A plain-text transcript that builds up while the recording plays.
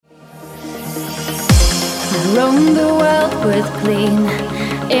Roam the world with clean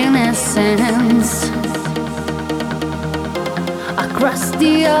innocence, across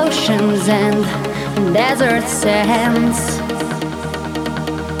the oceans and desert sands,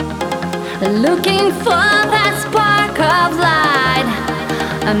 looking for that spark of light,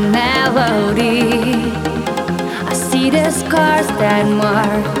 a melody. I see the scars that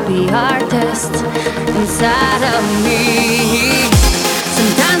mark the artist inside of me.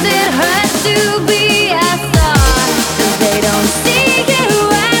 Sometimes